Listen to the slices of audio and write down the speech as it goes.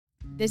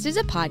This is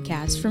a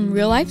podcast from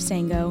Real Life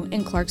Sango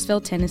in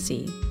Clarksville,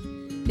 Tennessee.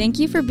 Thank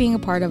you for being a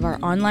part of our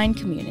online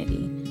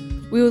community.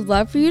 We would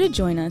love for you to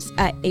join us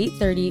at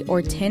 8:30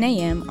 or 10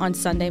 a.m. on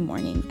Sunday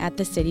morning at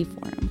the City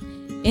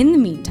Forum. In the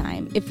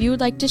meantime, if you would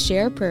like to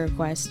share a prayer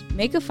request,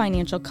 make a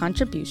financial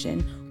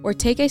contribution, or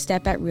take a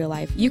step at Real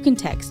Life, you can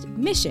text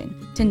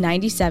MISSION to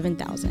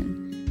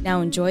 97,000.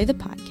 Now enjoy the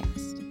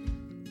podcast.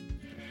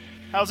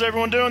 How's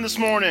everyone doing this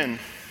morning?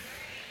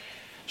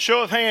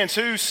 Show of hands,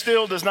 who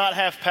still does not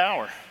have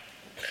power?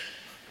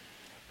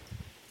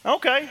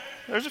 Okay,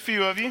 there's a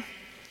few of you.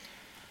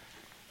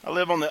 I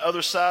live on the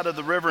other side of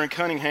the river in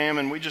Cunningham,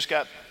 and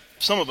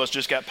some of us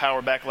just got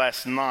power back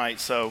last night.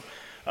 So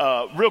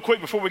real quick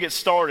before we get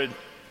started,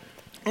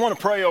 I want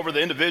to pray over the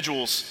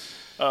individuals,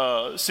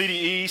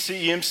 CDE,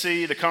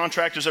 CEMC, the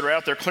contractors that are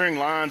out there clearing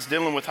lines,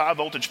 dealing with high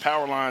voltage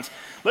power lines.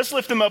 Let's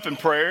lift them up in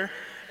prayer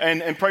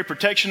and pray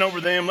protection over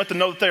them. Let them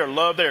know that they are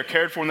loved, they are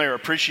cared for, and they are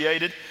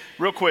appreciated.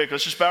 Real quick,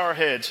 let's just bow our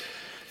heads.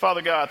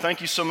 Father God,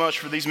 thank you so much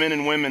for these men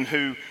and women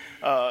who,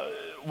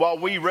 while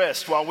we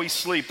rest, while we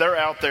sleep, they're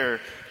out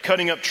there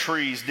cutting up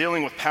trees,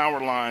 dealing with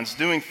power lines,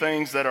 doing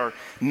things that are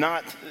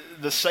not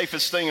the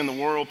safest thing in the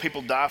world.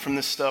 People die from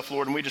this stuff,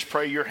 Lord, and we just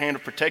pray your hand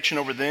of protection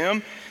over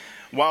them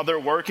while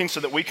they're working so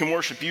that we can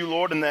worship you,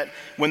 Lord, and that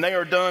when they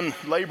are done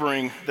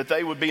laboring, that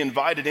they would be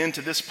invited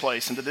into this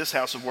place, into this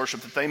house of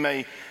worship, that they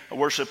may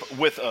worship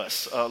with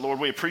us. Lord,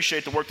 we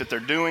appreciate the work that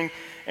they're doing,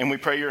 and we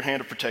pray your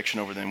hand of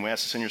protection over them. We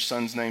ask this in your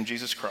Son's name,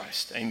 Jesus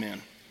Christ.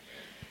 Amen.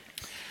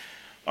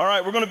 All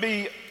right, we're going to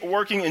be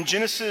working in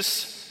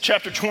Genesis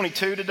chapter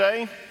 22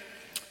 today.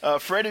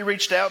 Freddie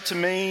reached out to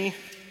me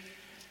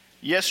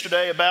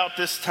yesterday about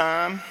this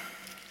time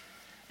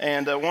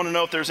and wanted to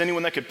know if there's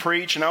anyone that could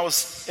preach. And I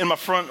was in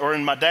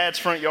my dad's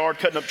front yard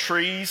cutting up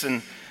trees,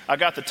 and I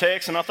got the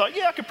text, and I thought,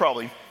 yeah, I could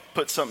probably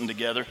put something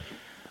together.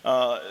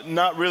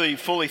 Not really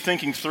fully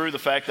thinking through the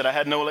fact that I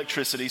had no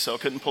electricity, so I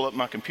couldn't pull up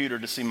my computer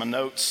to see my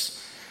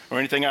notes or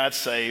anything I had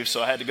saved,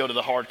 so I had to go to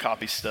the hard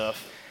copy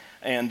stuff.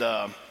 And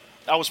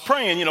I was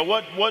praying,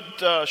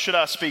 what should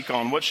I speak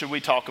on? What should we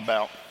talk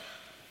about?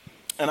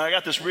 And I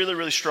got this really,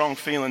 really strong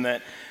feeling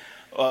that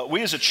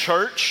we as a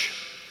church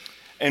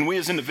and we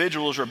as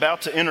individuals are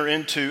about to enter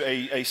into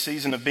a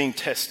season of being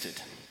tested.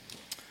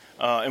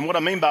 And what I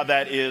mean by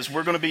that is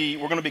we're going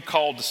to be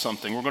called to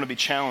something. We're going to be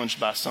challenged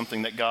by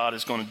something that God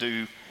is going to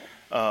do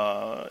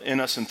in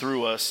us and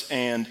through us.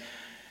 And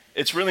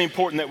it's really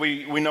important that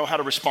we know how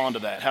to respond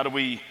to that. How do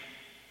we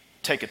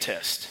take a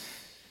test?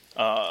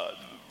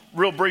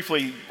 Real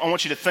briefly, I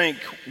want you to think,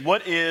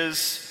 what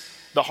is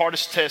the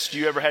hardest test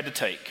you ever had to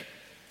take?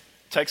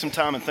 Take some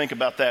time and think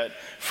about that.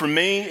 For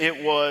me,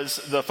 it was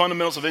the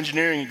Fundamentals of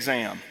Engineering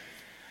exam.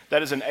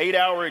 That is an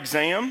 8-hour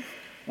exam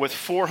with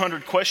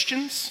 400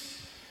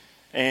 questions,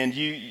 and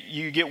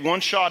you get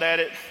one shot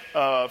at it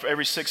for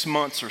every 6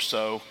 months or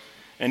so.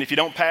 And if you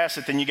don't pass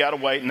it, then you got to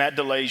wait, and that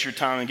delays your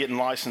time in getting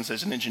licensed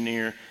as an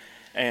engineer.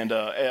 And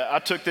I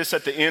took this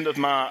at the end of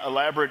my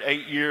elaborate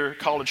 8-year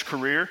college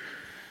career.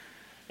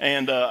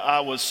 And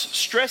I was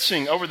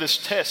stressing over this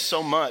test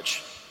so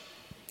much,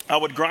 I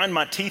would grind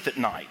my teeth at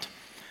night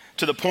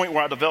to the point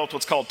where I developed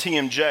what's called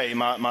TMJ.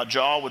 My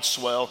jaw would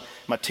swell,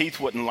 my teeth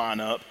wouldn't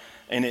line up,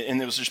 and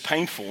it was just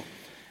painful.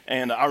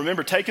 And I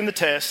remember taking the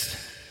test,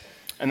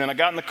 and then I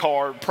got in the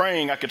car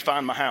praying I could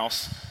find my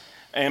house.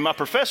 And my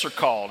professor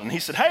called, and he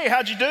said, "Hey,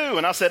 how'd you do?"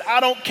 And I said, "I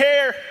don't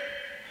care.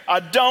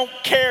 I don't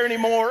care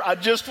anymore. I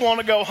just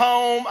want to go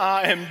home.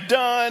 I am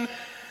done."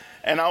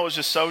 And I was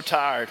just so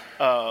tired,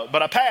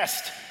 but I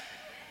passed.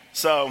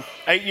 So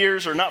 8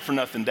 years are not for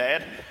nothing,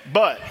 Dad.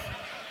 But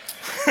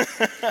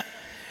that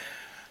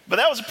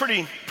was a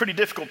pretty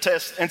difficult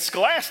test. And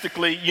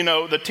scholastically,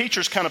 the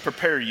teachers kind of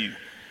prepare you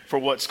for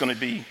what's going to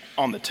be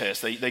on the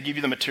test. They give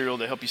you the material,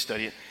 they help you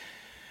study it.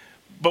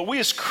 But we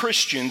as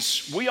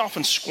Christians, we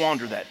often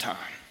squander that time.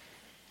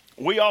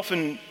 We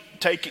often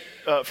take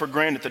for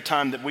granted the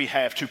time that we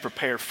have to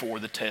prepare for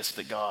the test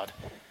that God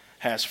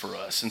has for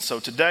us. And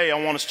so today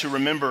I want us to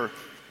remember,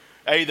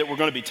 A, that we're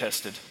going to be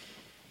tested.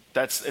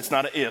 It's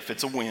not an if,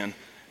 it's a when.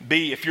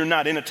 B, if you're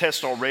not in a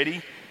test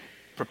already,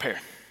 prepare.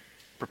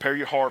 Prepare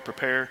your heart,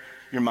 prepare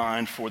your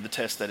mind for the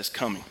test that is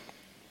coming.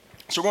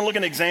 So we're going to look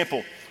at an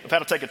example of how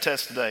to take a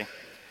test today.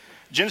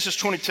 Genesis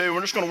 22,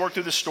 we're just going to work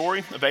through this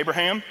story of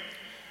Abraham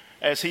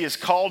as he is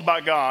called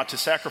by God to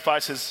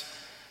sacrifice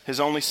his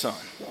only son.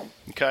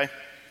 Okay?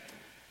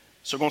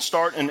 So we're going to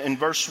start in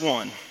verse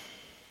 1. It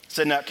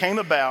said, "Now it came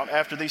about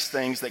after these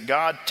things that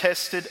God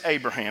tested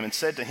Abraham and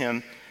said to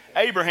him,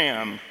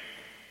 'Abraham,'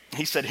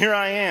 he said, 'Here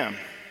I am.'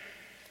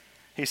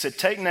 He said,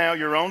 'Take now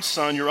your own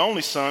son, your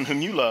only son,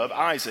 whom you love,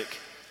 Isaac,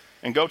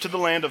 and go to the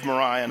land of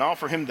Moriah and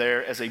offer him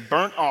there as a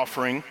burnt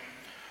offering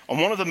on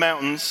one of the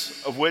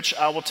mountains of which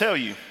I will tell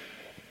you.'"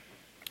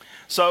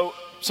 So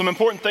some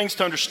important things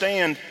to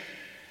understand.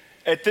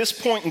 At this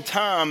point in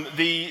time,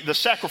 the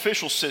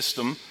sacrificial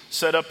system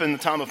set up in the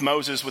time of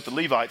Moses with the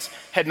Levites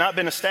had not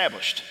been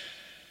established.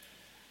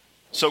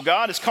 So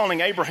God is calling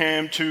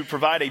Abraham to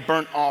provide a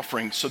burnt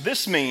offering. So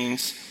this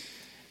means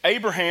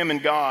Abraham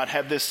and God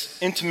have this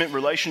intimate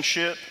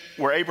relationship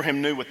where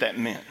Abraham knew what that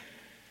meant.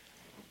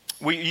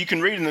 You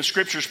can read in the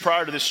scriptures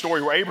prior to this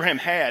story where Abraham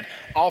had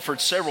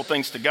offered several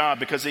things to God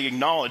because he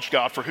acknowledged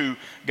God for who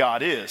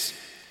God is.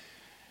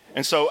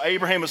 And so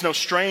Abraham was no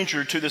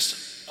stranger to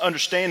this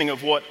understanding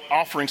of what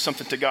offering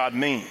something to God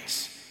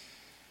means.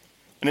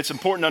 And it's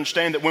important to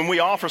understand that when we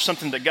offer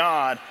something to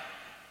God,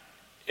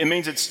 it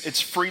means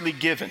it's freely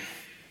given.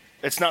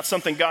 It's not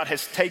something God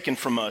has taken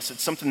from us.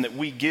 It's something that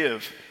we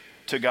give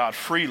to God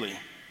freely.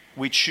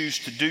 We choose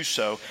to do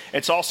so.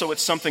 It's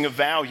something of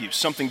value,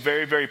 something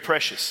very, very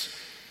precious.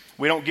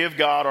 We don't give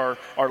God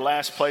our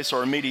last place or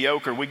our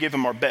mediocre. We give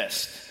him our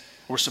best.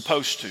 We're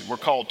supposed to. We're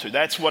called to.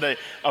 That's what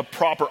a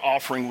proper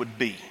offering would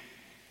be.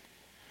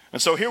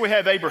 And so here we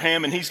have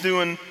Abraham, and he's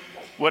doing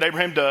what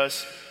Abraham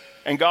does,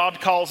 and God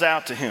calls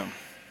out to him.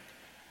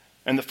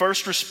 And the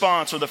first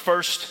response or the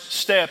first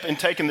step in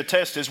taking the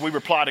test is we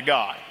reply to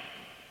God.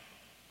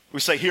 We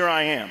say, here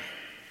I am.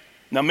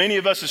 Now, many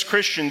of us as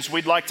Christians,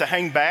 we'd like to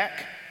hang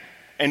back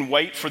and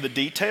wait for the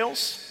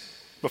details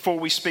before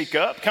we speak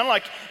up. Kind of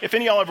like if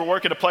any of y'all ever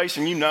work at a place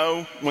and you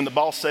know when the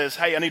boss says,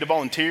 hey, I need a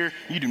volunteer,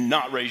 you do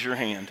not raise your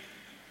hand.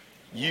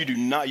 You do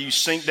not. You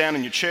sink down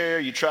in your chair,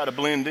 you try to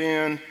blend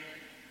in,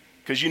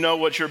 because you know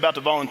what you're about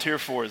to volunteer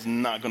for is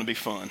not going to be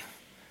fun.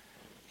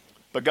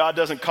 But God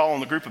doesn't call on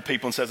the group of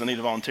people and says, I need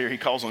a volunteer. He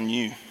calls on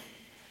you.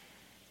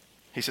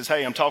 He says,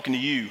 hey, I'm talking to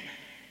you.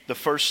 The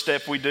first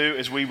step we do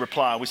is we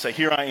reply. We say,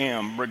 here I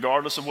am,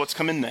 regardless of what's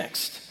coming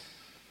next.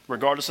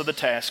 Regardless of the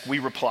task, we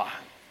reply.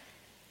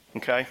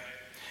 Okay?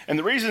 And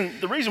the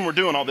reason we're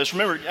doing all this,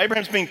 remember,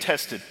 Abraham's being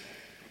tested.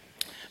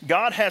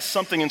 God has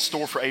something in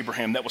store for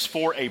Abraham that was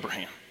for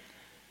Abraham.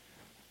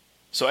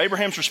 So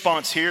Abraham's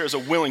response here is a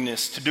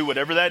willingness to do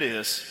whatever that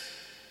is,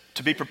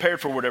 to be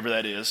prepared for whatever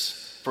that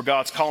is, for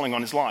God's calling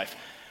on his life.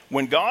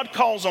 When God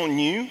calls on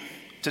you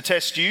to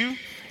test you,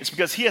 it's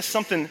because he has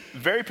something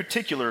very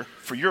particular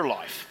for your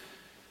life.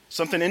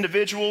 Something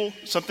individual,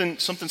 something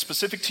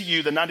specific to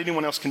you that not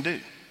anyone else can do.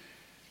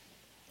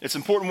 It's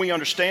important we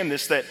understand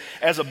this, that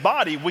as a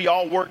body, we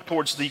all work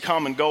towards the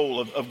common goal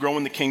of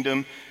growing the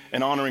kingdom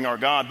and honoring our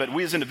God, but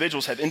we as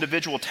individuals have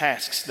individual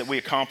tasks that we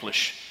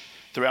accomplish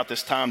throughout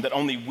this time that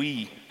only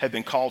we have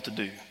been called to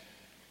do.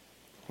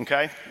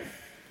 Okay?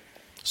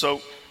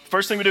 So,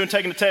 first thing we do in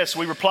taking the test,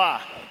 we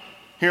reply,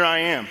 here I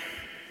am.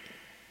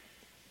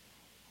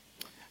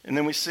 And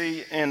then we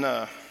see in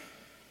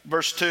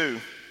verse 2,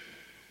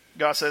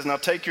 God says, now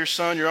take your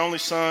son, your only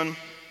son,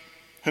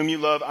 whom you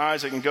love,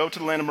 Isaac, and go to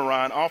the land of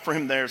Moriah and offer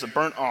him there as a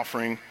burnt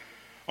offering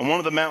on one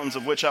of the mountains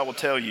of which I will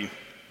tell you.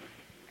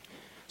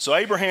 So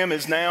Abraham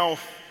is now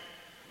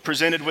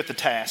presented with the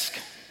task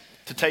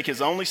to take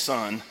his only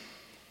son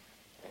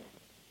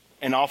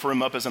and offer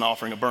him up as an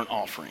offering, a burnt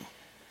offering.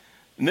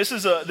 And this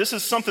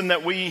is something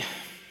that we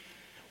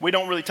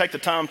don't really take the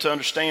time to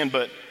understand,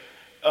 but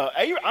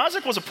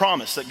Isaac was a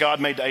promise that God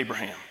made to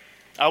Abraham.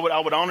 I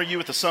would honor you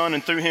with a son,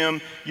 and through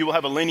him you will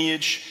have a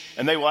lineage,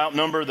 and they will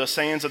outnumber the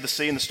sands of the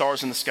sea and the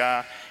stars in the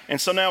sky. And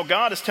so now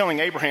God is telling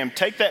Abraham,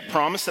 take that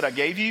promise that I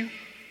gave you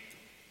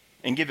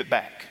and give it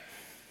back.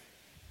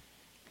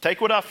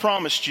 Take what I've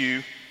promised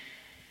you.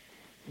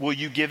 Will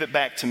you give it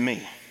back to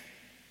me?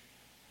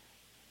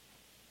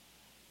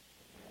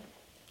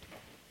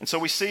 And so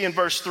we see in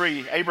verse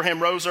 3,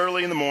 Abraham rose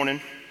early in the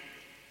morning,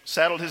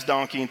 saddled his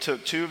donkey, and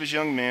took 2 of his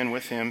young men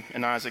with him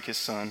and Isaac his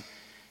son.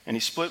 And he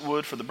split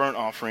wood for the burnt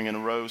offering and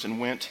arose and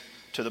went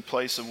to the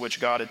place of which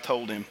God had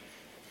told him.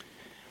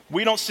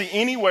 We don't see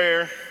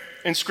anywhere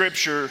in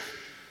Scripture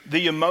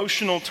the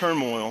emotional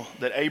turmoil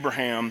that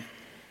Abraham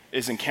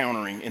is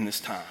encountering in this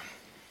time.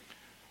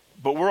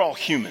 But we're all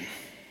human.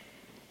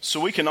 So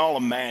we can all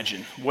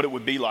imagine what it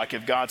would be like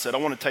if God said, I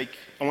want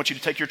you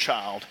to take your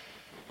child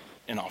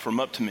and offer him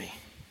up to me.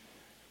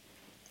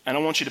 And I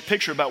want you to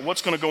picture about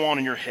what's going to go on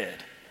in your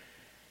head.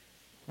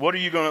 What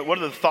are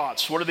the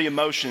thoughts? What are the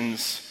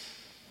emotions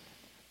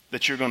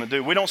that you're going to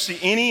do? We don't see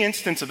any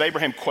instance of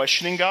Abraham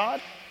questioning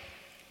God.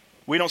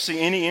 We don't see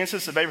any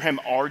instance of Abraham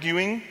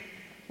arguing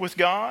with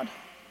God.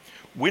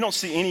 We don't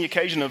see any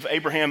occasion of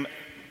Abraham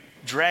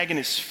dragging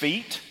his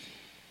feet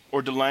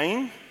or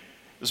delaying.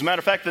 As a matter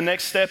of fact, the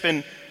next step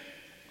in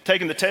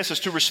taking the test is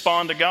to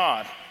respond to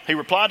God. He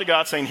replied to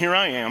God saying, here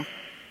I am.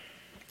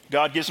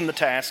 God gives him the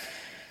task,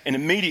 and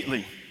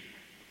immediately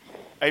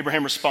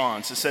Abraham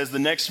responds. It says the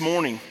next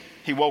morning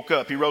he woke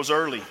up, he rose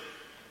early,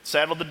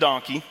 saddled the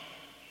donkey,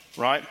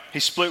 right?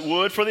 He split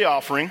wood for the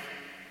offering,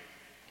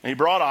 and he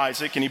brought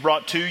Isaac, and he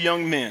brought 2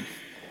 young men.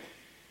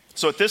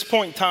 So at this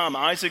point in time,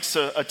 Isaac's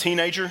a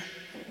teenager,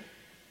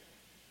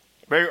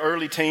 very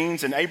early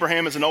teens, and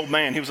Abraham is an old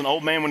man. He was an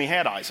old man when he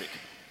had Isaac.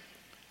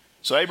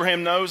 So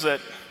Abraham knows that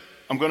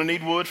I'm going to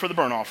need wood for the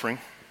burnt offering,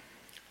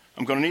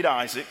 I'm going to need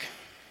Isaac,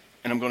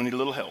 and I'm going to need a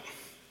little help.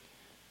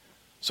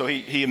 So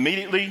he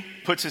immediately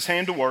puts his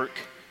hand to work,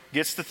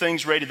 gets the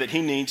things ready that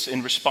he needs,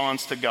 and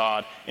responds to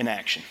God in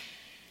action.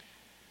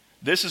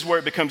 This is where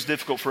it becomes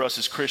difficult for us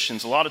as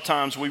Christians. A lot of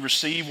times we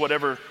receive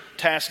whatever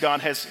task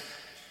God has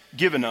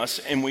given us,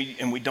 and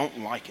we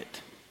don't like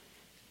it.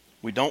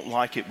 We don't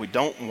like it, we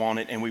don't want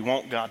it, and we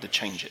want God to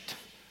change it.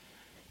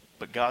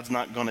 but God's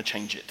not going to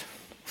change it.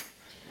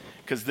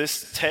 Because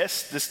this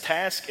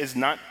task is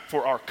not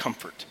for our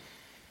comfort.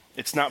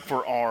 It's not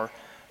for our,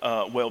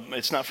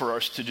 it's not for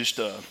us to just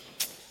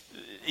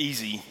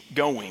easy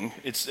going.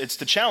 It's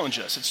to challenge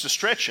us. It's to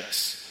stretch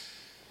us.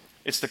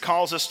 It's to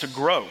cause us to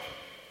grow.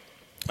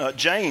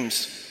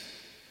 James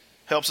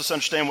helps us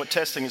understand what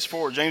testing is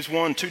for. James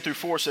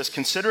 1:2-4 says,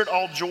 "Consider it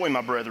all joy,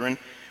 my brethren,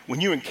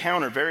 when you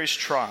encounter various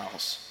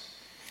trials,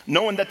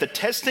 knowing that the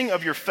testing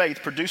of your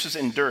faith produces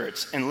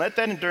endurance, and let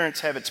that endurance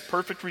have its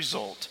perfect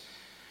result,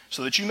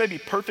 so that you may be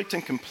perfect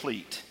and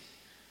complete,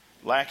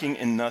 lacking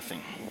in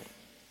nothing."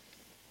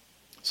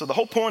 So the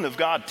whole point of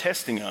God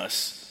testing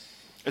us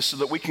is so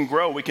that we can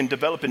grow, we can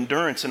develop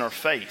endurance in our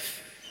faith.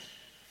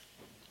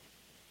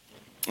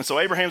 And so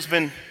Abraham's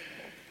been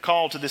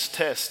called to this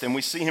test, and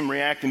we see him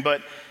reacting,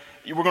 but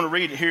we're going to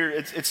read here,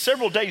 it's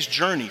several days'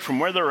 journey from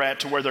where they're at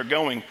to where they're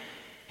going.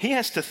 He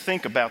has to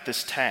think about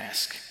this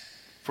task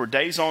for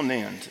days on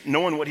end,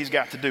 knowing what he's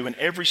got to do, and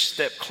every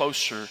step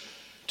closer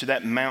to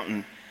that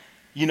mountain,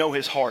 you know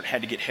his heart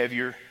had to get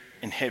heavier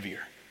and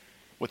heavier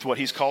with what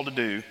he's called to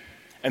do,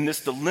 and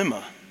this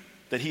dilemma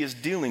that he is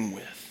dealing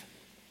with.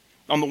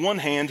 On the one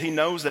hand, he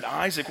knows that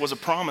Isaac was a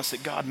promise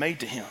that God made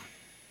to him.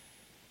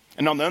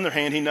 And on the other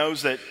hand, he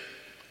knows that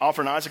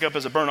offering Isaac up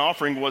as a burnt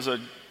offering was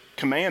a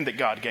command that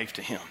God gave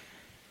to him.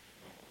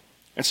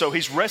 And so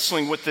he's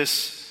wrestling with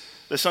this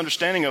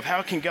understanding of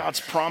how can God's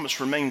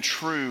promise remain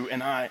true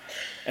and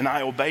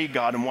I obey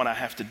God in what I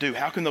have to do?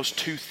 How can those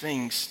two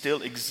things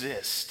still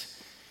exist?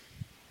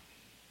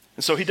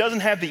 And so he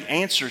doesn't have the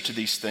answer to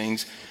these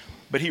things,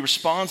 but he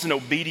responds in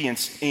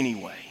obedience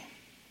anyway.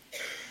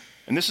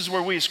 And this is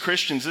where we as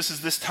Christians,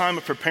 this time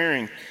of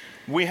preparing,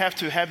 we have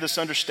to have this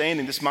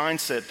understanding, this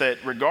mindset that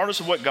regardless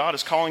of what God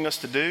is calling us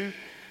to do,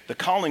 the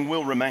calling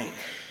will remain.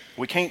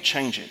 We can't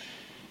change it.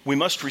 We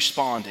must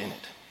respond in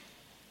it.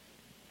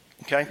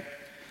 Okay?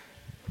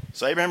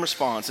 So Abraham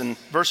responds. In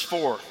verse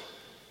 4,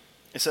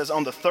 it says,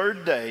 "On the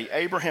third day,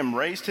 Abraham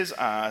raised his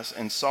eyes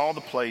and saw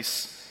the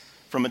place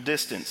from a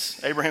distance.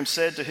 Abraham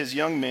said to his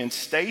young men,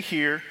 'Stay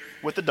here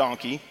with the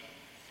donkey,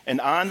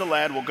 and I and the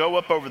lad will go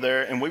up over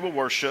there, and we will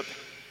worship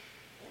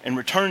and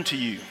return to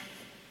you.'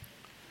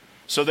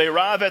 So they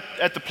arrive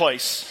at the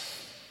place,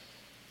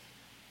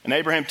 and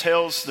Abraham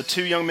tells the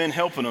two young men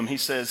helping him, he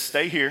says,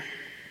 'Stay here.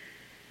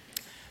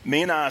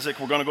 Me and Isaac,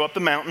 we're going to go up the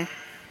mountain.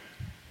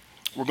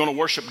 We're going to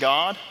worship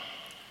God,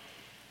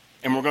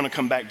 and we're going to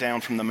come back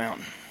down from the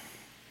mountain.'"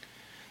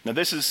 Now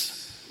this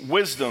is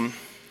wisdom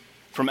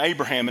from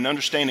Abraham in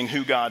understanding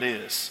who God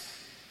is.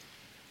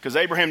 Because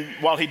Abraham,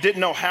 while he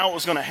didn't know how it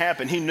was going to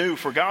happen, he knew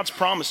for God's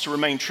promise to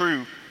remain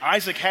true,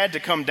 Isaac had to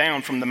come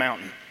down from the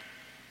mountain.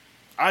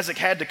 Isaac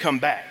had to come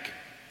back.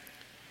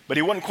 But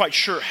he wasn't quite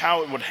sure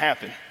how it would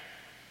happen.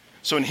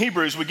 So in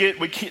Hebrews, we get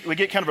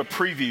kind of a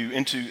preview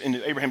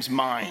into Abraham's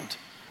mind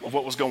of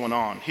what was going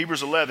on.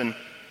 Hebrews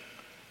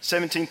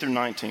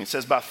 11:17-19, it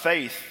says, "By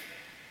faith,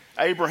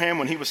 Abraham,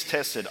 when he was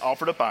tested,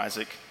 offered up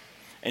Isaac,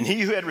 and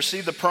he who had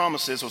received the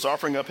promises was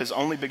offering up his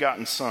only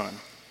begotten son.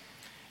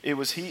 It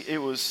was he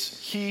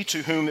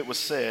to whom it was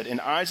said, 'In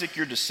Isaac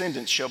your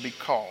descendants shall be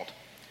called.'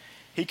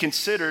 He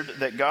considered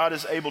that God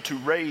is able to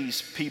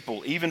raise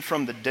people even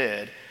from the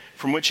dead,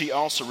 from which he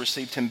also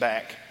received him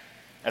back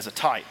as a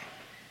type."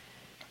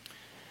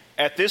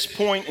 At this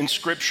point in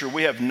Scripture,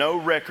 we have no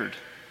record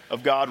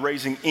of God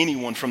raising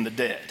anyone from the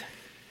dead.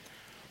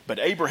 But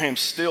Abraham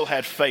still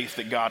had faith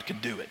that God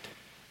could do it.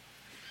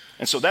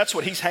 And so that's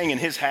what he's hanging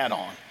his hat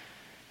on,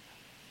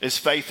 is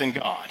faith in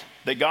God.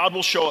 That God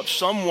will show up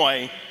some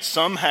way,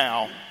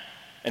 somehow,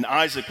 and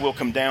Isaac will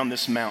come down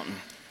this mountain.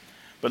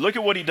 But look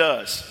at what he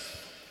does.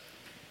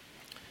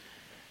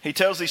 He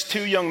tells these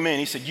two young men,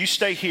 he said, "You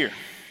stay here.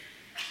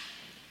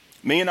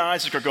 Me and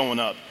Isaac are going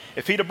up."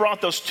 If he'd have brought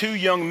those two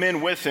young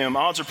men with him,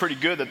 odds are pretty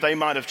good that they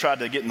might have tried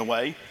to get in the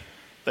way.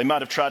 They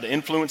might have tried to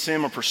influence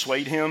him or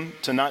persuade him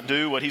to not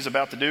do what he's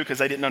about to do because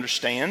they didn't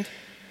understand.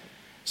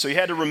 So he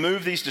had to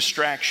remove these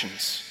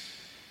distractions.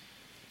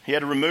 He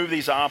had to remove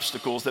these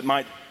obstacles that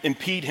might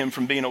impede him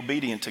from being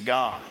obedient to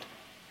God.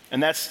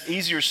 And that's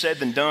easier said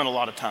than done a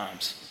lot of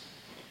times.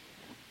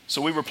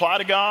 So we reply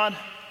to God,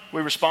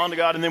 we respond to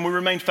God, and then we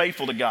remain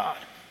faithful to God.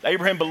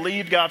 Abraham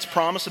believed God's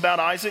promise about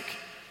Isaac,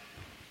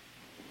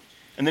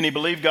 and then he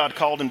believed God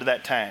called him to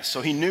that task.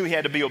 So he knew he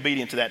had to be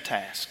obedient to that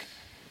task.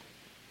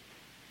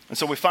 And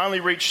so we finally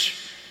reach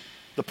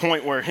the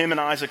point where him and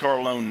Isaac are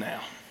alone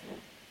now.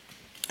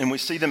 And we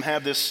see them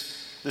have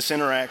this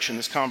interaction,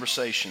 this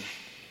conversation.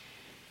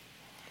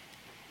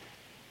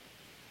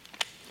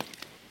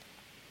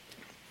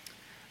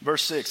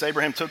 Verse 6,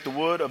 Abraham took the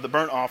wood of the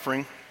burnt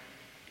offering,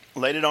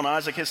 laid it on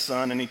Isaac his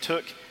son, and he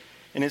took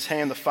in his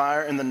hand the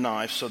fire and the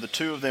knife. So the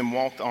two of them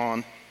walked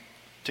on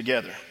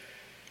together.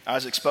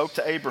 Isaac spoke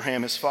to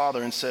Abraham his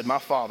father and said, "My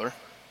father."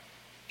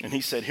 And he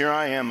said, "Here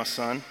I am, my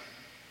son."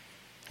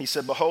 He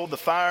said, "Behold the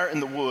fire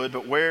and the wood,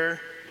 but where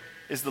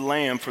is the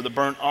lamb for the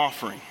burnt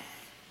offering?"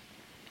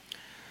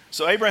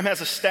 So Abraham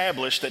has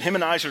established that him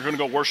and Isaac are going to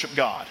go worship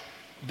God.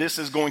 This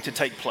is going to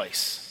take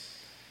place.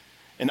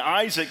 And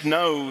Isaac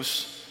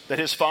knows that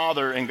his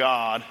father and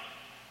God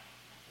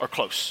are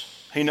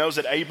close. He knows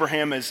that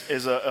Abraham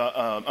is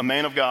a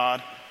man of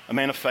God, a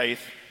man of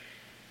faith.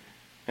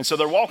 And so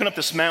they're walking up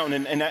this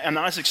mountain, and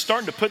Isaac's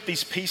starting to put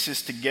these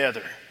pieces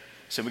together.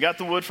 So we got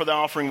the wood for the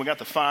offering, we got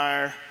the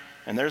fire,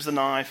 and there's the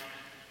knife.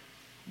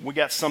 We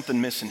got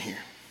something missing here.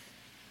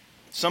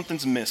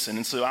 Something's missing.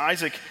 And so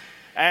Isaac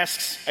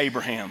asks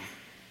Abraham,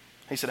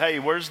 he said, hey,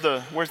 where's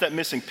that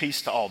missing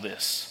piece to all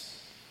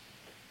this?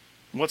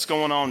 What's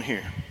going on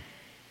here?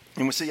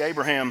 And we see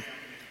Abraham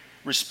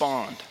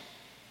respond.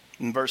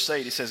 In verse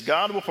 8, he says,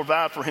 God will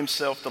provide for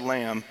himself the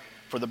lamb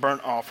for the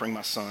burnt offering,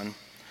 my son.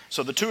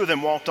 So the two of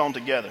them walked on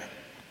together.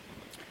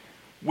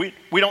 We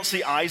don't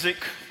see Isaac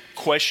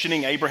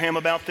questioning Abraham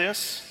about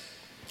this.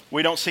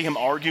 We don't see him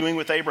arguing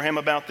with Abraham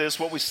about this.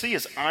 What we see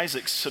is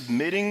Isaac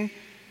submitting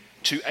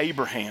to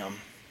Abraham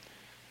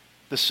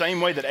the same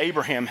way that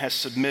Abraham has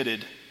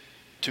submitted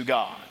to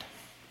God.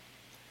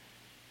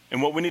 And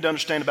what we need to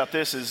understand about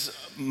this is,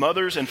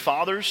 mothers and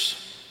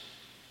fathers,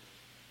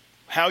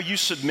 how you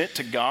submit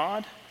to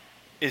God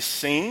is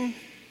seen,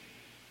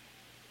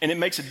 and it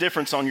makes a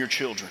difference on your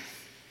children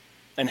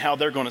and how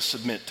they're going to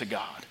submit to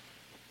God.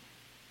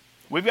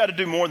 We've got to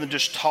do more than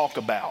just talk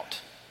about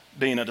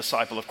being a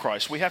disciple of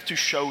Christ. We have to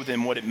show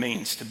them what it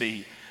means to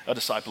be a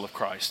disciple of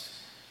Christ.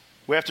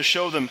 We have to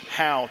show them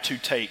how to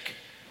take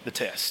the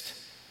test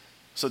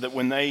so that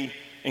when they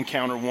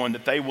encounter one,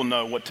 that they will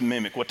know what to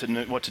mimic, what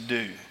to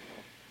do.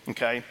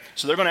 Okay?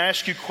 So they're going to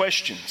ask you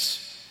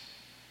questions,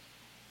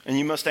 and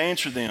you must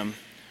answer them,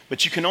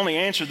 but you can only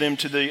answer them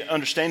to the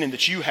understanding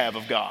that you have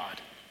of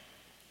God.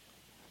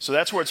 So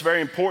that's where it's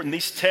very important.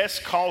 These tests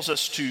cause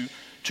us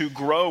to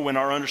grow in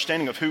our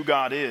understanding of who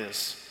God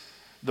is.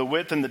 The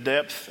width and the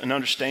depth and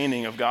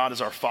understanding of God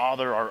as our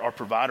Father, our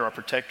provider, our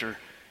protector,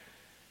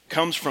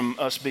 comes from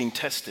us being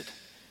tested.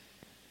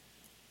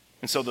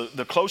 And so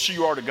the closer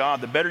you are to God,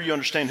 the better you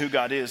understand who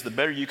God is, the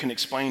better you can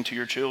explain to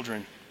your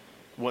children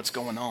what's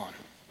going on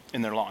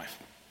in their life.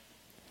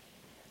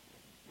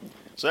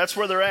 So that's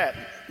where they're at.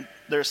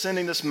 They're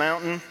ascending this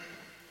mountain.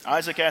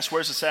 Isaac asks,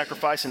 where's the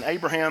sacrifice? And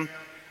Abraham,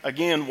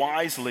 again,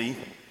 wisely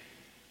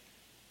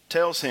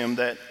tells him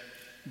that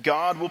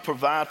God will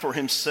provide for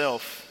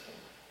himself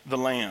the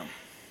lamb.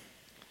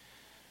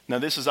 Now,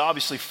 this is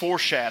obviously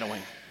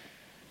foreshadowing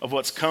of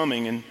what's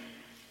coming, and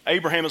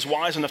Abraham is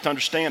wise enough to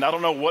understand, I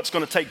don't know what's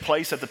going to take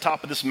place at the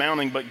top of this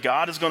mountain, but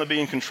God is going to be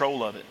in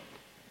control of it.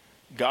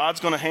 God's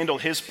going to handle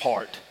his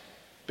part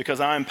because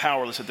I am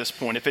powerless at this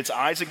point. If it's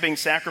Isaac being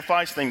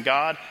sacrificed, then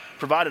God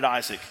provided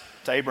Isaac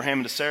to Abraham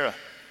and to Sarah.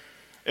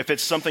 If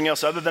it's something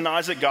else other than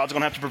Isaac, God's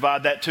going to have to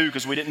provide that too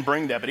because we didn't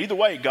bring that. But either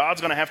way,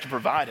 God's going to have to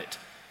provide it.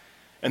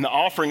 And the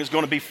offering is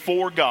going to be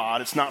for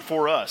God. It's not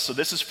for us. So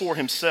this is for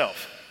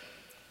himself.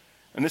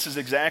 And this is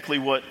exactly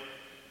what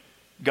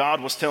God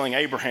was telling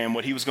Abraham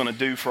what he was going to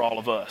do for all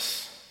of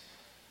us.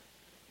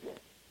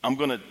 I'm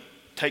going to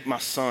take my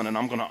son and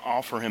I'm going to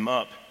offer him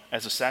up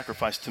as a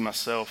sacrifice to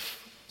myself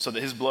so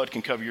that his blood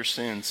can cover your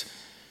sins.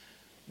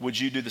 Would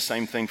you do the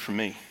same thing for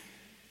me?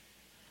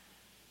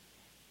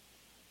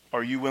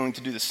 Are you willing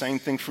to do the same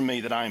thing for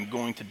me that I am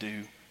going to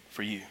do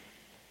for you?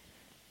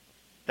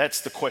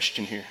 That's the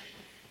question here.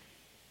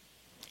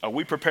 Are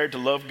we prepared to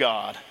love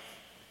God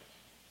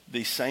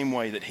the same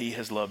way that he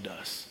has loved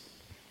us?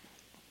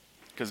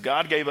 Because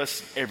God gave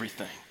us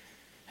everything.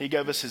 He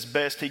gave us his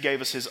best. He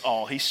gave us his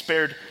all. He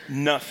spared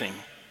nothing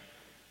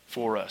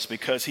for us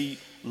because he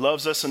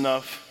loves us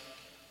enough.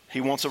 He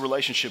wants a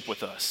relationship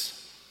with us.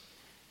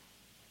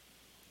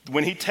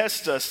 When he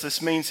tests us,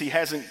 this means he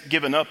hasn't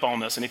given up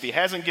on us. And if he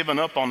hasn't given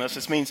up on us,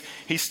 this means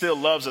he still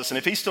loves us. And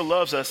if he still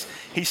loves us,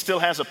 he still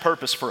has a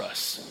purpose for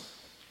us.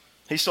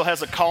 He still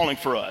has a calling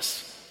for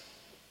us.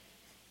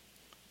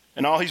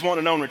 And all he's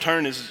wanting to know in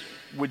return is,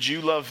 would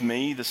you love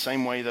me the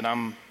same way that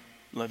I'm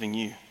loving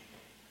you?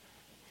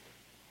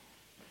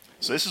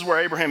 So this is where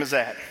Abraham is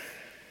at.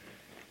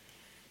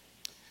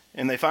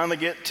 And they finally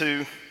get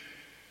to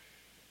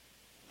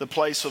the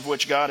place of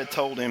which God had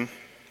told him.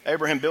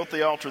 Abraham built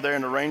the altar there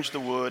and arranged the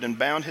wood and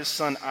bound his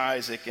son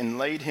Isaac and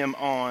laid him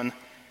on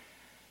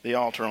the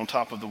altar on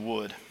top of the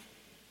wood.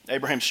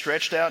 Abraham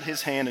stretched out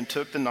his hand and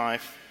took the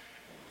knife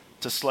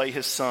to slay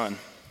his son.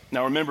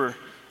 Now remember,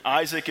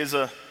 Isaac is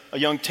a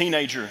young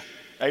teenager.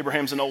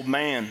 Abraham's an old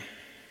man.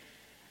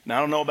 Now I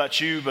don't know about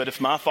you, but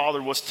if my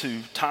father was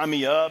to tie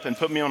me up and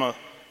put me on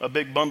a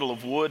big bundle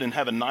of wood and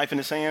have a knife in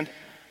his hand,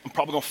 I'm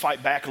probably going to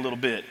fight back a little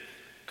bit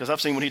because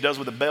I've seen what he does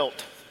with a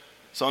belt.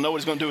 So I know what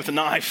he's going to do with a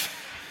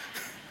knife.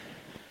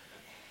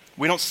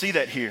 We don't see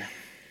that here.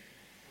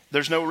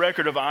 There's no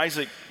record of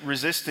Isaac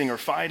resisting or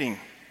fighting.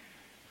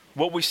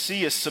 What we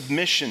see is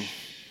submission.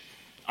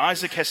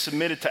 Isaac has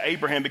submitted to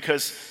Abraham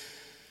because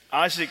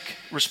Isaac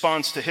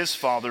responds to his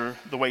father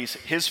the way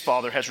his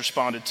father has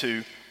responded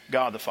to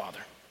God the Father.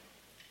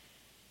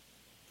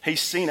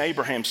 He's seen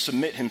Abraham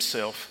submit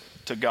himself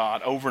to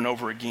God over and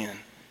over again,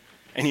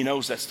 and he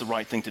knows that's the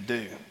right thing to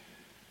do.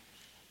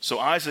 So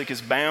Isaac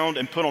is bound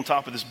and put on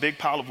top of this big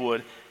pile of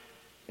wood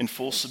in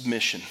full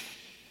submission,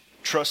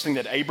 trusting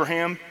that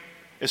Abraham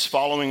is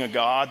following a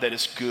God that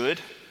is good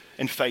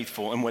and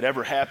faithful, and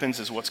whatever happens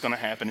is what's going to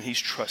happen, and he's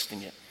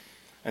trusting it.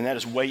 And that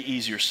is way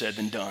easier said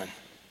than done.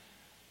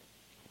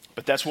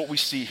 But that's what we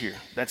see here.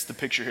 That's the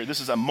picture here. This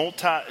is a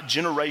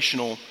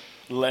multi-generational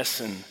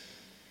lesson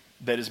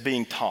that is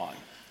being taught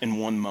in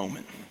one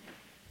moment.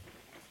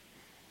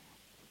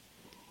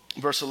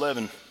 Verse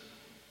 11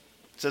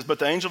 says, "But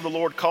the angel of the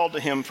Lord called to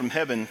him from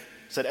heaven,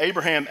 said,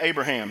 'Abraham,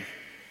 Abraham.'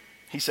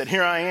 He said,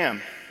 'Here I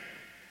am.'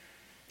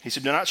 He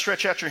said, 'Do not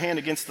stretch out your hand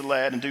against the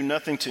lad and do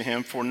nothing to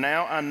him, for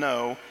now I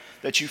know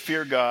that you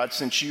fear God,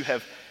 since you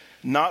have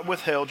not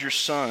withheld your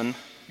son,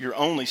 your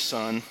only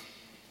son,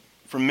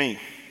 from me.'"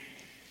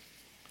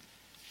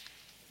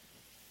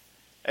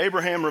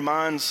 Abraham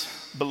reminds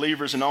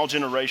believers in all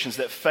generations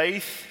that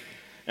faith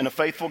and a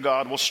faithful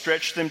God will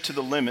stretch them to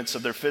the limits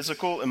of their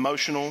physical,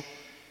 emotional,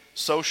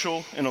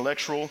 social,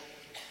 intellectual,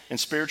 and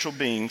spiritual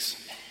beings.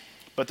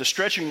 But the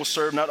stretching will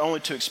serve not only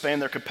to expand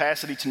their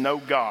capacity to know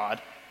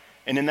God,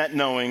 and in that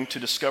knowing to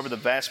discover the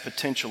vast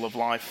potential of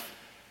life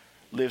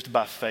lived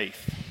by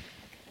faith.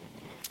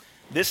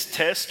 This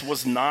test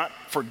was not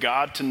for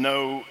God to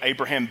know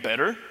Abraham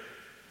better.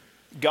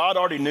 God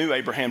already knew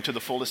Abraham to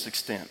the fullest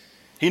extent.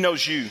 He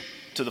knows you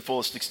to the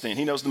fullest extent.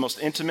 He knows the most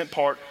intimate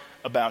part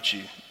about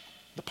you,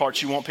 the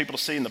parts you want people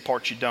to see and the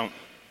parts you don't.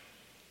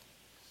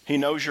 He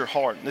knows your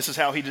heart. This is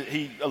how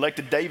he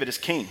elected David as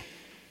king,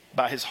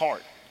 by his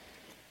heart.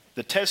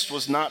 The test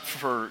was not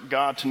for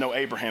God to know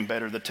Abraham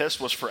better. The test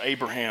was for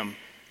Abraham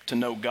to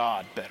know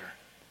God better.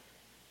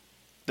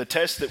 The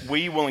test that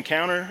we will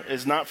encounter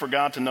is not for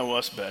God to know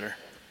us better.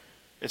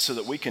 It's so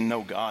that we can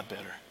know God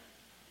better,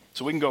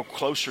 so we can go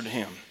closer to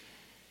him.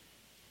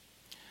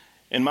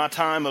 In my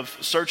time of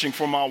searching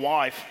for my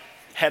wife,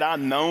 had I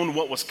known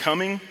what was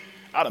coming,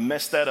 I'd have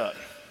messed that up.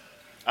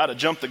 I'd have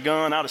jumped the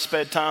gun, I'd have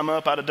sped time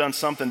up, I'd have done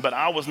something, but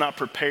I was not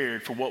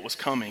prepared for what was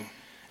coming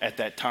at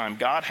that time.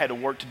 God had a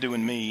work to do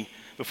in me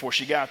before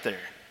she got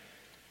there.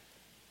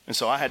 And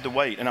so I had to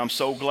wait, and I'm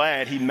so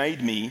glad he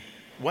made me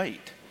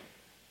wait.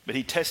 But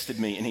he tested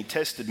me,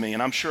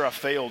 and I'm sure I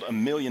failed a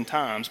million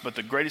times, but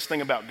the greatest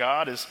thing about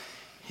God is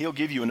he'll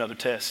give you another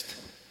test.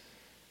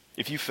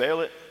 If you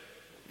fail it,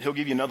 he'll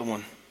give you another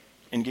one,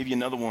 and give you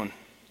another one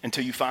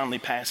until you finally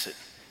pass it.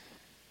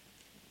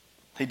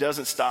 He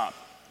doesn't stop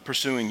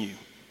pursuing you.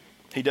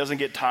 He doesn't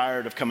get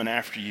tired of coming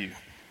after you.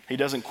 He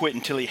doesn't quit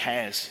until he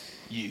has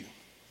you.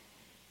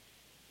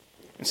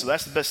 And so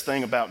that's the best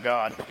thing about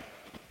God.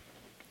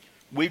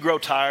 We grow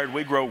tired,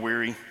 we grow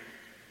weary,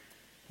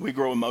 we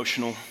grow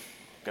emotional.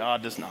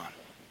 God does not.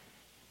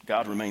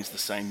 God remains the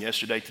same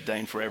yesterday, today,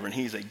 and forever, and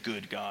he's a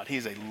good God.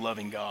 He's a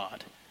loving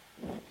God.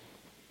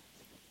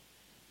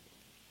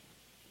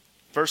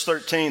 Verse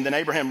 13, "Then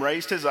Abraham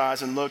raised his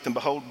eyes and looked, and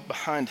behold,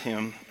 behind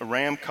him a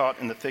ram caught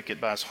in the thicket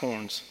by his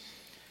horns.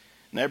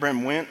 And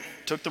Abraham went,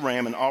 took the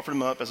ram, and offered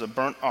him up as a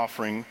burnt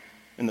offering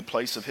in the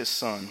place of his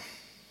son.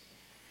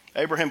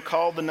 Abraham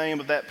called the name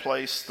of that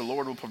place, 'The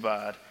Lord will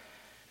provide.'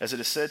 As it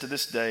is said to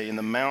this day, 'In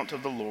the mount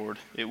of the Lord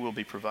it will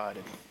be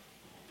provided.'"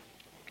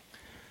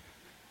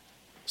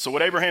 So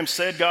what Abraham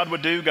said God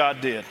would do, God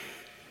did.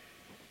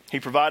 He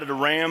provided a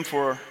ram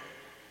for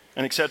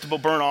an acceptable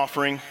burnt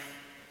offering,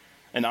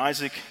 and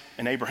Isaac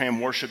and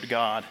Abraham worshiped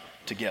God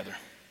together.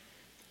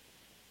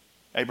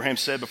 Abraham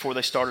said before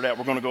they started out,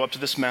 "We're going to go up to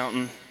this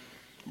mountain,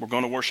 we're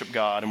going to worship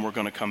God, and we're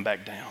going to come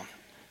back down."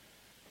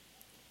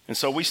 And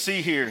so we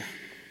see here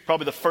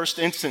probably the first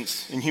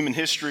instance in human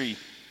history,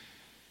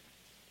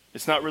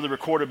 it's not really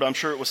recorded, but I'm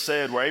sure it was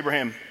said, where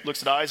Abraham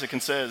looks at Isaac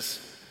and says,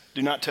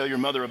 "Do not tell your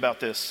mother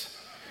about this."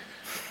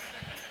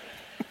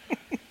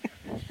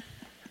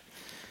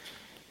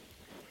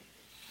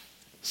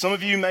 Some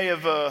of you may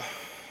have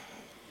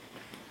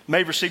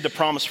received a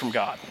promise from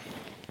God.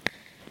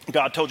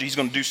 God told you he's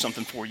going to do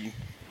something for you.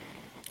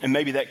 And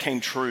maybe that came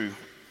true.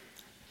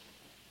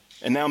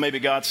 And now maybe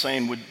God's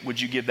saying, would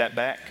you give that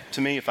back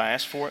to me if I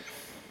asked for it?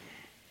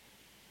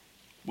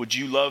 Would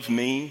you love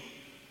me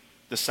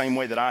the same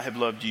way that I have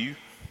loved you?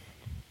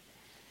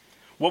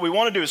 What we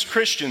want to do as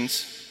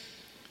Christians,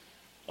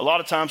 a lot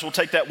of times we'll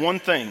take that one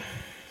thing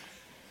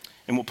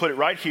and we'll put it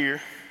right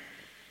here,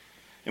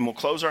 and we'll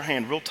close our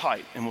hand real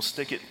tight and we'll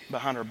stick it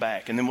behind our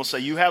back. And then we'll say,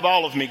 "You have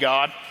all of me,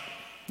 God.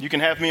 You can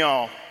have me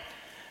all."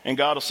 And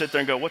God will sit there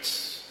and go,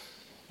 What's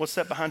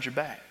that behind your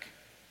back?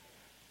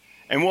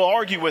 And we'll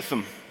argue with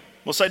them.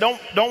 We'll say, don't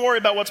worry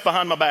about what's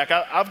behind my back.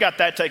 I've got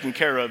that taken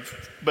care of,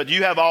 but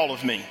you have all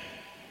of me.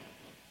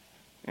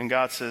 And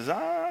God says,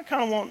 "I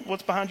kind of want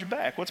what's behind your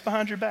back. What's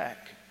behind your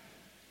back?"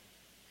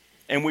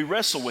 And we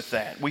wrestle with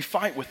that. We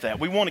fight with that.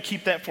 We want to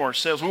keep that for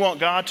ourselves. We want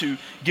God to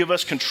give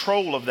us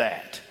control of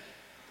that.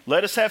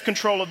 Let us have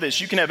control of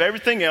this. You can have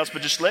everything else,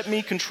 but just let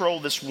me control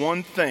this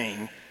one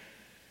thing.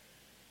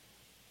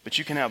 But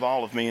you can have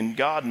all of me. And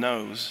God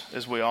knows,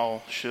 as we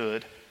all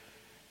should,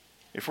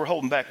 if we're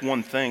holding back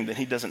one thing, then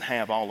he doesn't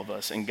have all of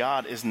us. And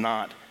God is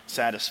not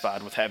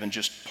satisfied with having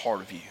just part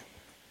of you.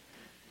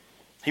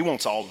 He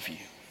wants all of you.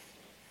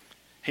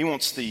 He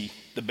wants the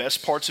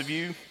best parts of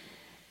you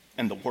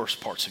and the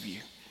worst parts of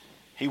you.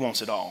 He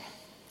wants it all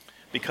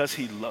because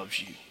he loves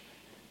you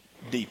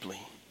deeply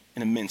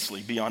and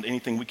immensely beyond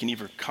anything we can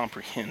even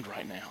comprehend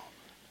right now.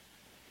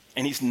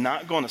 And he's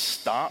not going to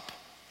stop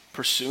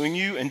pursuing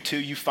you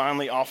until you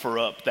finally offer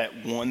up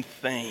that one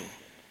thing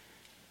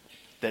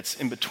that's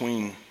in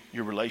between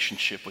your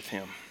relationship with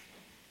him.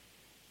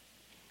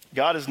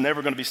 God is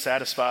never going to be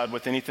satisfied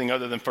with anything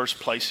other than first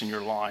place in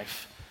your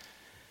life.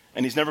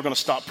 And he's never going to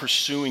stop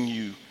pursuing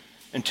you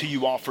until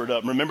you offer it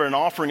up. Remember, an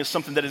offering is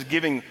something that is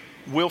giving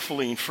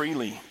willfully and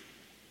freely.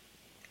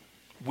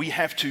 We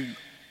have to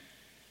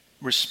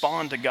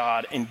respond to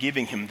God in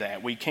giving him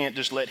that. We can't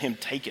just let him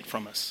take it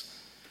from us.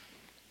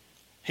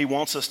 He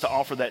wants us to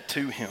offer that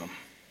to him.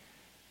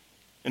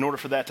 In order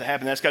for that to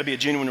happen, that's got to be a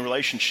genuine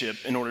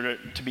relationship in order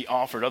to be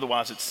offered.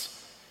 Otherwise,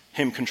 it's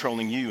him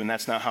controlling you, and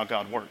that's not how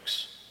God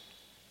works.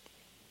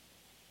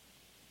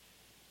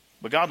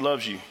 But God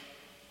loves you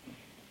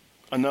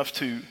enough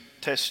to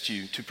test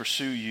you, to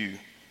pursue you,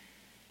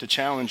 to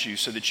challenge you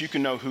so that you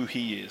can know who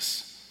he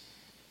is.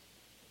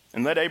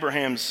 And let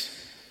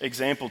Abraham's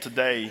example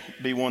today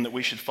be one that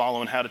we should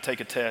follow in how to take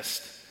a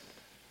test.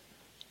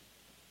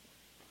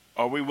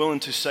 Are we willing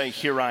to say,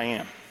 here I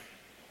am,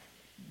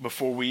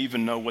 before we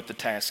even know what the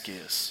task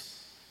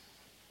is?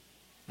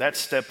 That's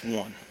step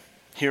one.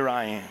 Here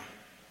I am.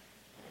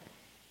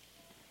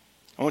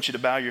 I want you to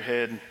bow your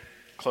head,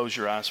 close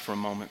your eyes for a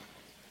moment.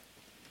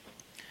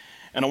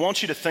 And I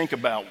want you to think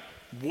about,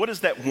 what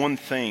is that one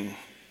thing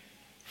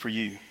for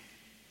you?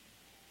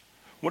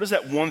 What is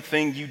that one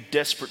thing you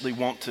desperately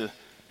want to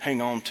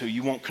hang on to?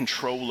 You want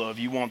control of.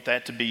 You want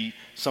that to be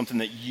something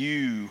that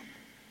you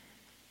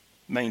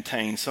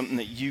maintain, something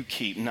that you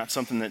keep, not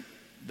something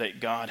that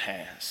God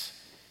has.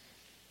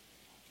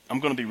 I'm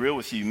going to be real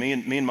with you. Me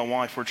and my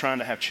wife, we're trying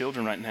to have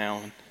children right now,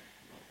 and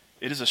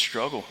it is a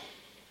struggle.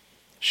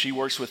 She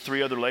works with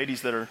 3 other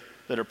ladies that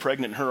are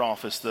pregnant in her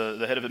office.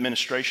 The head of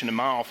administration in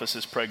my office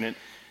is pregnant,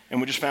 and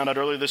we just found out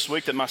earlier this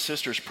week that my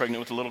sister is pregnant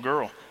with a little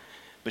girl.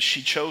 But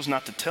she chose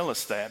not to tell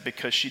us that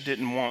because she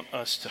didn't want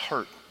us to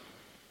hurt,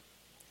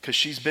 because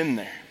she's been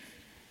there.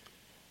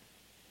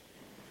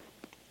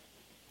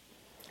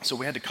 So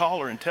we had to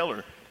call her and tell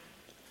her,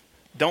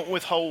 don't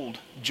withhold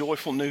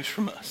joyful news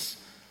from us.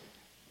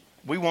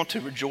 We want to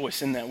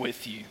rejoice in that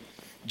with you.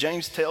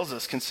 James tells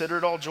us, consider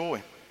it all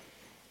joy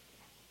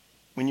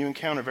when you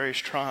encounter various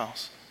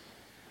trials.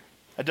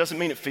 That doesn't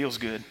mean it feels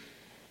good.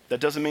 That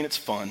doesn't mean it's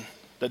fun.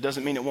 That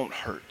doesn't mean it won't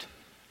hurt.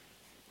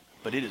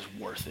 But it is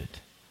worth it.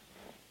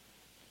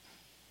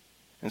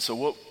 And so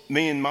what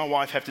me and my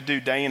wife have to do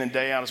day in and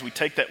day out is we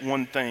take that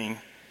one thing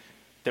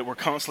that we're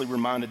constantly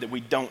reminded that we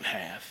don't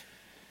have,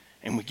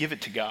 and we give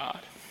it to God.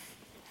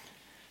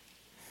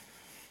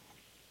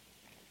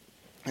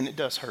 And it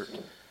does hurt.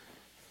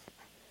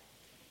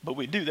 But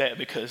we do that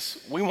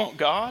because we want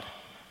God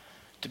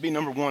to be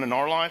number one in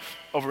our life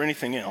over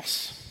anything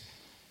else.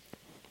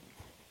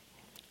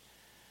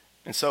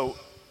 And so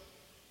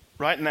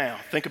right now,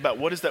 think about,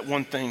 what is that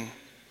one thing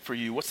for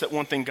you? What's that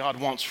one thing God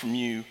wants from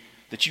you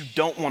that you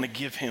don't want to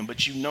give him,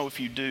 but you know if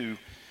you do,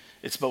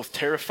 it's both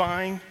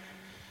terrifying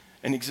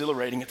and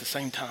exhilarating at the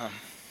same time?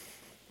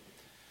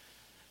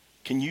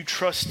 Can you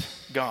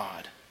trust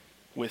God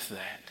with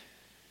that?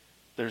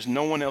 There's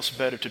no one else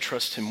better to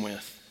trust him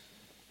with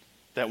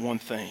that one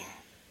thing.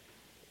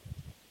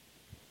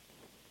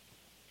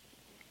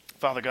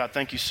 Father God,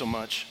 thank you so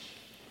much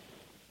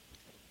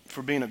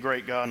for being a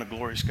great God and a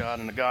glorious God,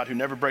 and a God who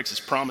never breaks his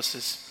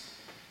promises,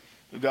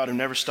 a God who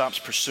never stops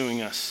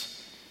pursuing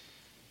us,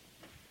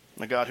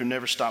 and a God who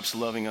never stops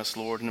loving us,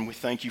 Lord. And we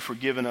thank you for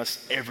giving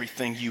us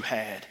everything you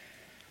had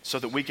so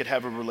that we could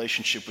have a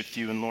relationship with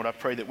you. And Lord, I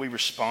pray that we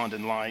respond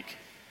in like,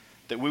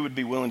 that we would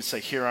be willing to say,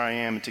 here I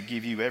am, and to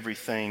give you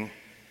everything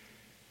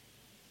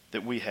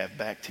that we have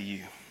back to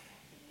you.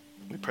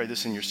 We pray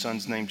this in your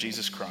Son's name,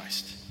 Jesus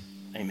Christ.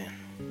 Amen.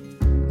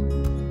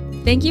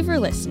 Thank you for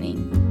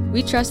listening.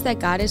 We trust that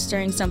God is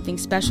stirring something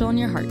special in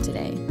your heart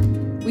today.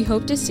 We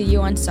hope to see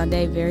you on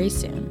Sunday very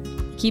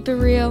soon. Keep it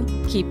real,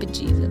 keep it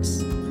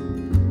Jesus.